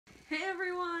Hey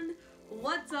everyone,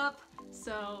 what's up?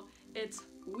 So it's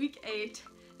week 8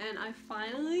 and I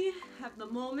finally have the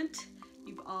moment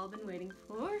you've all been waiting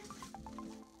for.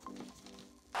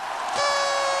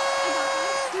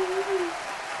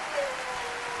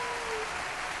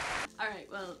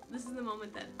 Alright, well, this is the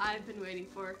moment that I've been waiting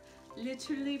for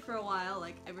literally for a while,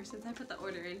 like ever since I put the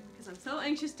order in, because I'm so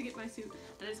anxious to get my suit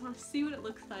and I just want to see what it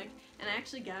looks like. And I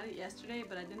actually got it yesterday,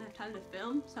 but I didn't have time to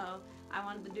film, so I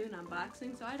wanted to do an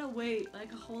unboxing, so I had to wait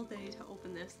like a whole day to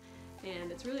open this.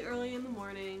 And it's really early in the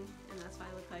morning, and that's why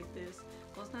I look like this.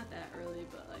 Well, it's not that early,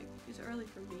 but like it's early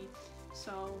for me,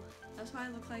 so that's why I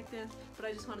look like this. But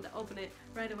I just wanted to open it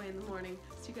right away in the morning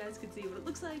so you guys could see what it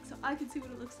looks like, so I could see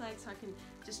what it looks like, so I can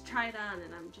just try it on,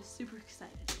 and I'm just super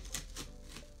excited.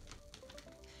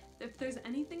 If there's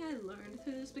anything I learned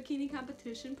through this bikini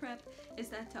competition prep, is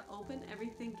that to open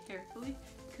everything carefully,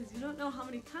 because you don't know how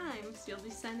many times you'll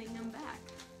be sending them back,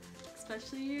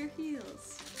 especially your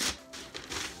heels.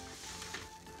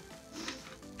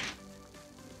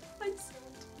 My suit.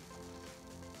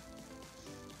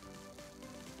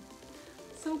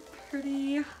 So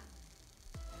pretty.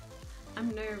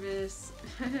 I'm nervous.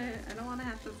 I don't want to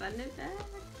have to send it back.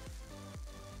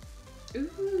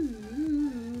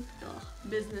 Ooh, ugh,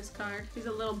 business card. Here's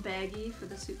a little baggie for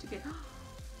the suit to get.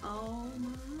 Oh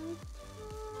my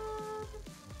god.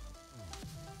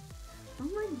 Oh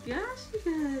my gosh, you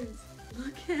guys.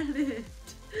 Look at it.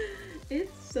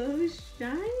 It's so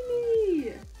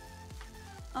shiny.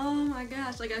 Oh my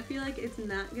gosh, like I feel like it's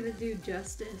not gonna do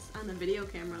justice on the video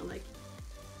camera. Like,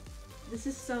 this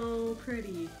is so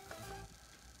pretty.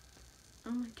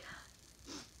 Oh my god.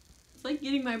 It's like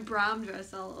getting my prom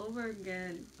dress all over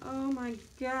again. Oh my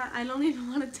god, I don't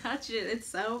even want to touch it. It's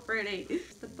so pretty.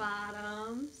 The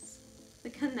bottoms,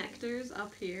 the connectors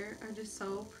up here are just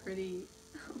so pretty.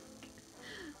 Oh my god.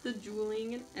 The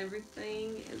jeweling and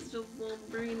everything is just so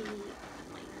pretty. Oh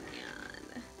my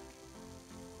god.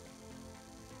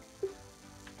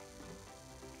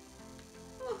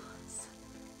 Oh,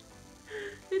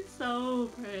 it's so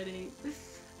pretty.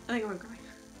 I think I'm crying.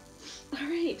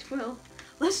 Alright, well,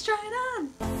 let's try it on!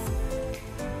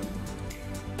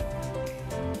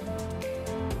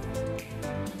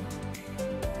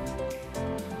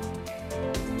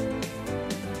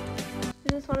 I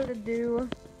just wanted to do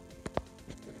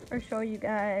or show you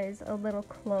guys a little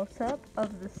close-up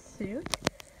of the suit.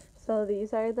 So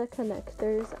these are the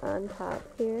connectors on top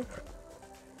here.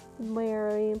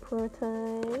 Very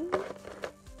pretty.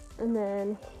 And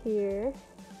then here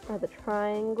are the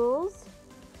triangles.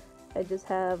 I just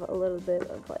have a little bit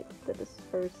of like the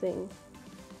dispersing,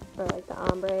 or like the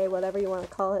ombre, whatever you want to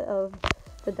call it, of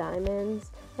the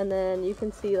diamonds. And then you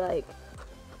can see like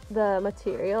the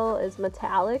material is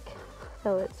metallic,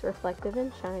 so it's reflective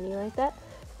and shiny like that.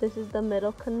 This is the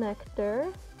middle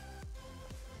connector.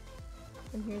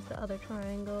 And here's the other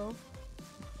triangle.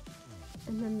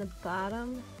 And then the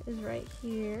bottom is right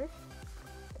here.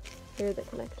 Here are the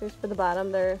connectors for the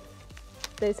bottom. They're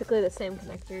basically the same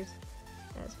connectors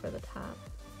as for the top.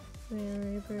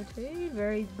 Very pretty,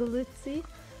 very glitzy.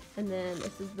 And then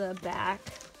this is the back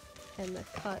and the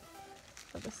cut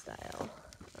of the style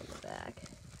on the back.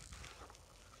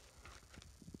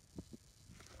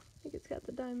 I think it's got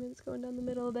the diamonds going down the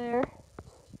middle there.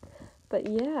 But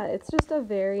yeah, it's just a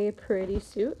very pretty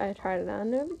suit. I tried it on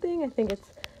and everything. I think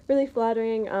it's really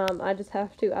flattering. I just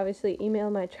have to obviously email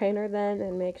my trainer then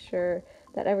and make sure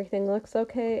that everything looks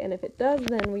okay. And if it does,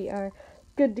 then we are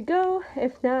good to go.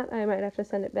 If not, I might have to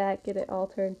send it back, get it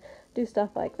altered, do stuff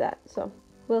like that. So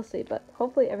we'll see, but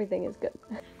hopefully everything is good.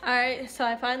 Alright, so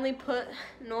I finally put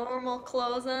normal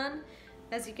clothes on.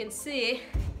 As you can see,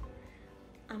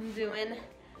 I'm doing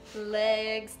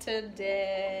legs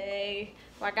today.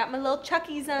 Well, I got my little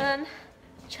Chuckies on.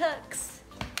 Chucks.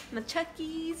 My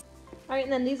Chuckies. Alright,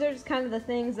 and then these are just kind of the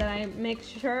things that I make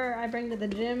sure I bring to the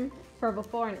gym for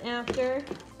before and after.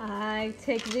 I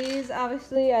take these,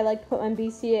 obviously. I like to put my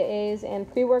BCAAs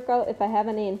and pre-workout if I have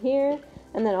any in here.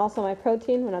 And then also my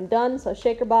protein when I'm done. So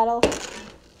shaker bottle.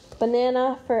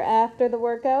 Banana for after the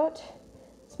workout.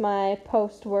 It's my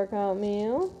post-workout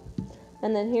meal.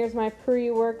 And then here's my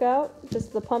pre-workout.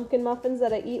 Just the pumpkin muffins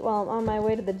that I eat while I'm on my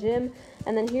way to the gym.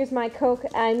 And then here's my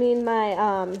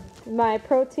my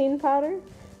protein powder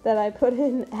that I put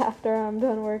in after I'm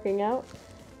done working out.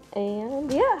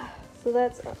 And yeah, so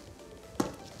that's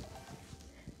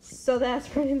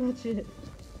pretty much it.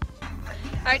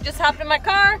 Alright, just hopped in my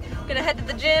car, gonna head to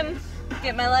the gym,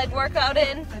 get my leg workout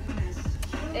in,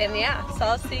 and yeah, so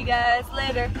I'll see you guys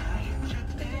later.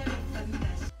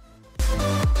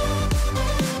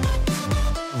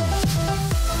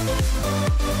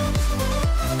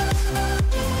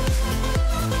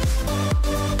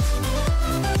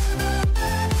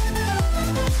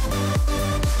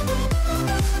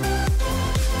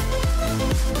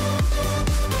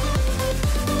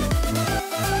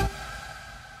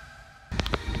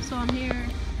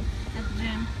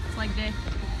 leg day,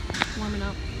 warming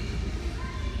up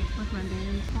with my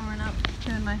bands, warming up,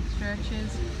 doing my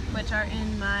stretches, which are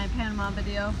in my Panama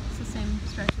video. It's the same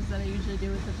stretches that I usually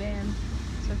do with the band,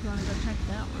 so if you want to go check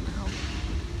that one out,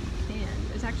 you can.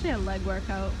 There's actually a leg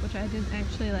workout, which I didn't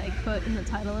actually like put in the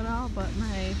title at all, but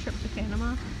my trip to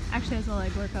Panama actually has a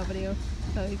leg workout video,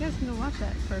 so you guys can go watch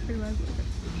that for a free leg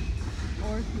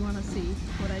workout. Or if you want to see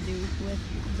what I do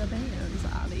with the bands,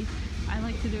 Abby. I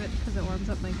like to do it because it warms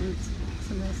up my glutes. It's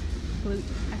a nice glute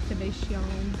activation.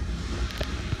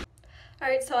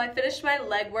 Alright, so I finished my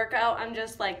leg workout. I'm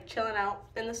just like chilling out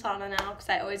in the sauna now because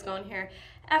I always go in here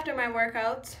after my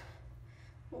workouts.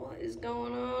 What is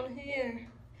going on here?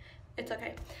 It's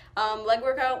okay. Leg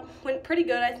workout went pretty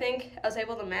good, I think. I was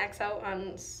able to max out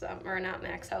on some, or not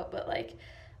max out, but like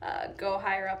go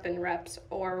higher up in reps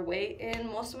or weight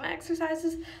in most of my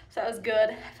exercises. So that was good.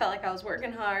 I felt like I was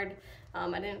working hard.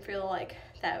 I didn't feel like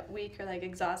that weak or like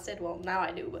exhausted. Well, now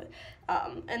I do, but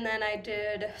and then I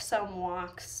did some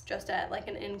walks just at like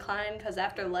an incline because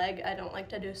after leg I don't like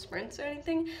to do sprints or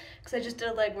anything because I just did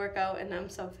a leg workout and I'm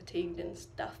so fatigued and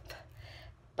stuff.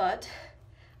 But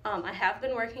I have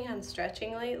been working on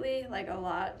stretching lately, like a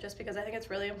lot, just because I think it's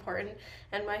really important,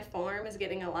 and my form is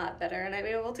getting a lot better, and I'm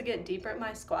able to get deeper in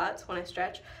my squats when I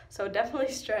stretch, so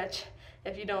definitely stretch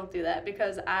if you don't do that,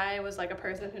 because I was like a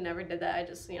person who never did that. I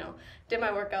just, did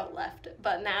my workout left,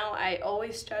 but now I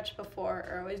always stretch before,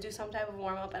 or always do some type of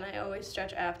warm-up, and I always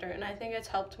stretch after, and I think it's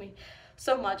helped me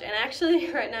so much. And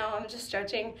actually, right now, I'm just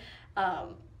stretching,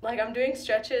 like I'm doing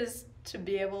stretches to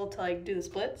be able to like do the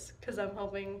splits, because I'm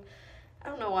hoping, I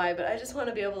don't know why, but I just want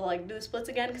to be able to like do the splits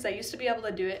again, because I used to be able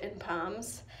to do it in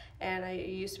palms, and I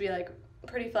used to be like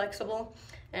pretty flexible,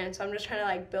 and so I'm just trying to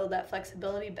like build that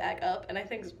flexibility back up. And I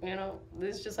think,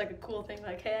 this is just like a cool thing,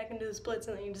 like, hey, I can do the splits,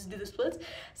 and then you just do the splits.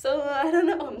 So I don't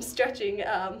know, I'm stretching,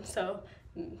 so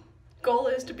goal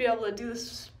is to be able to do the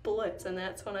splits, and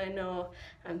that's when I know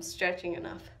I'm stretching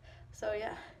enough. So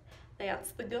yeah,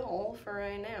 that's the goal for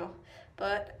right now.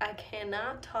 But I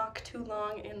cannot talk too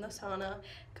long in the sauna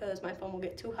because my phone will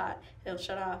get too hot, it'll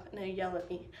shut off, and it'll yell at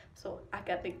me. So I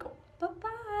gotta go.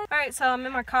 Bye-bye. Alright, so I'm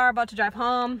in my car about to drive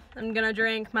home. I'm gonna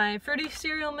drink my fruity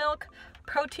cereal milk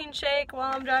protein shake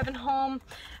while I'm driving home,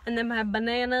 and then my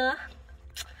banana.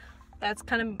 That's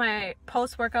kind of my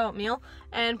post-workout meal.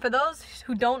 And for those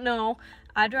who don't know,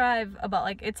 I drive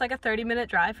about it's like a 30-minute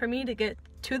drive for me to get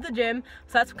to the gym,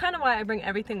 so that's kind of why I bring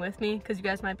everything with me, because you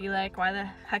guys might be like, why the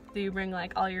heck do you bring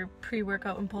like all your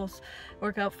pre-workout and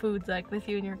post-workout foods like with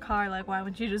you in your car? Like, why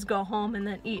wouldn't you just go home and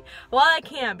then eat? Well, I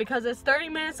can't, because it's 30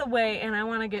 minutes away and I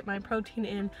want to get my protein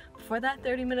in before that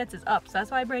 30 minutes is up, so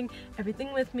that's why I bring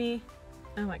everything with me.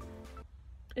 And I'm like,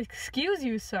 excuse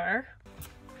you, sir.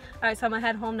 Alright, so I'm gonna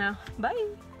head home now. Bye.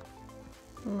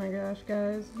 Oh my gosh,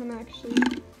 guys, I'm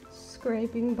actually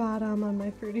scraping bottom on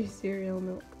my fruity cereal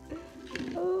milk.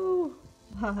 Oh,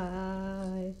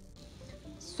 hi.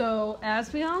 So,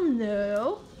 as we all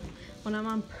know, when I'm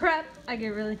on prep, I get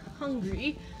really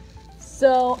hungry.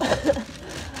 So,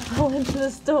 I went to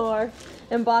the store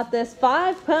and bought this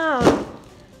 5-pound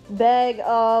bag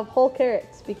of whole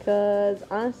carrots because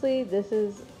honestly,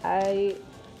 I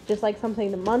just like something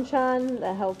to munch on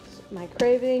that helps my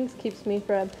cravings, keeps me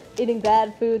from eating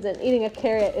bad foods, and eating a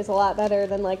carrot is a lot better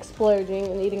than like splurging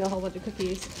and eating a whole bunch of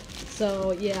cookies.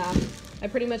 So yeah, I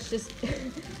pretty much just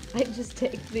I just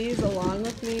take these along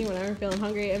with me whenever I'm feeling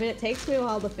hungry. I mean, it takes me a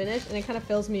while to finish and it kind of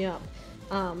fills me up.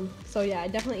 So yeah, I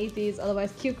definitely eat these.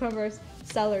 Otherwise, cucumbers,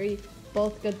 celery,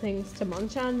 both good things to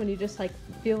munch on when you just like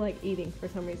feel like eating for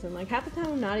some reason. Like half the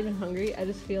time I'm not even hungry, I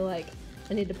just feel like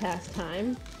I need to pass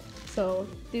time. So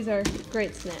these are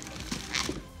great snacks.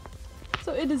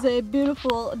 So it is a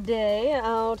beautiful day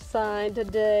outside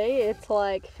today. It's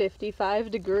like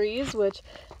 55 degrees, which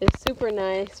is super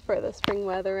nice for the spring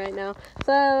weather right now.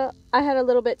 So I had a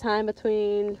little bit time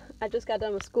between, I just got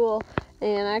done with school,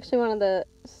 and I actually wanted to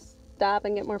stop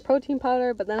and get more protein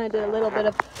powder, but then I did a little bit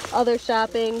of other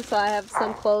shopping. So I have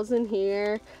some clothes in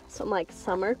here, some like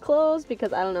summer clothes,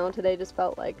 because I don't know, today just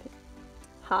felt like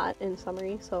hot and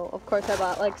summery, so of course I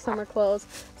bought like summer clothes,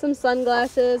 some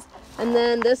sunglasses, and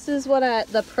then this is what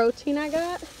the protein I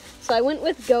got. So I went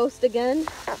with Ghost again.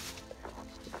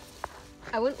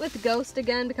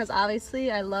 Because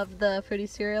obviously I love the fruity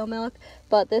cereal milk,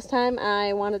 but this time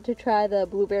I wanted to try the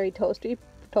blueberry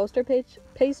toaster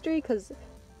pastry because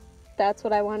that's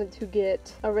what I wanted to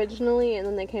get originally, and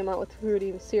then they came out with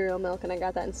fruity cereal milk and I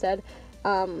got that instead.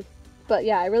 But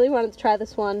yeah, I really wanted to try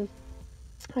this one.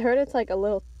 I heard it's like a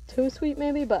little too sweet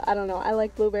maybe, but I don't know. I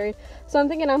like blueberry, so I'm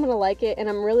thinking I'm gonna like it, and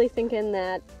I'm really thinking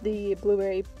that the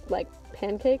blueberry like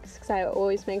pancakes, because I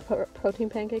always make protein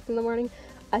pancakes in the morning,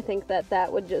 I think that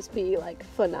that would just be like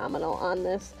phenomenal on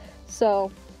this.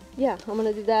 So yeah, I'm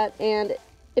gonna do that. And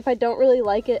if I don't really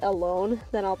like it alone,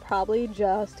 then I'll probably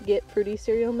just get fruity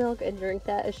cereal milk and drink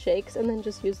that as shakes, and then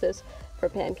just use this for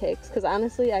pancakes, because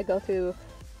honestly I go through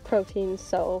protein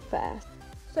so fast.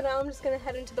 So now I'm just gonna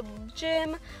head into the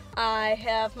gym. I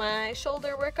have my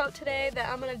shoulder workout today that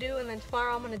I'm gonna do, and then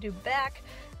tomorrow I'm gonna do back,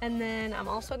 and then I'm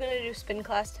also gonna do spin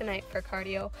class tonight for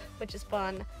cardio, which is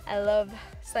fun. I love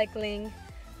cycling,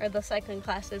 or the cycling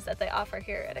classes that they offer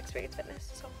here at Experience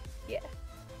Fitness, so yeah.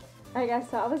 Alright guys,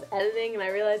 so I was editing and I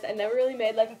realized I never really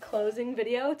made like a closing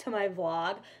video to my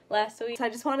vlog last week. So I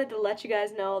just wanted to let you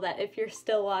guys know that if you're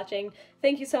still watching,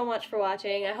 thank you so much for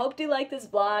watching. I hope you like this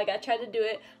vlog. I tried to do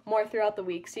it more throughout the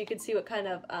week so you could see what kind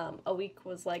of a week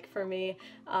was like for me.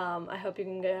 I hope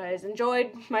you guys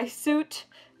enjoyed my suit.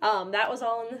 That was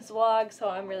all in this vlog, so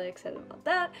I'm really excited about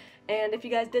that. And if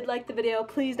you guys did like the video,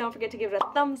 please don't forget to give it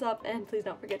a thumbs up, and please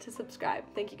don't forget to subscribe.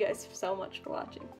 Thank you guys so much for watching.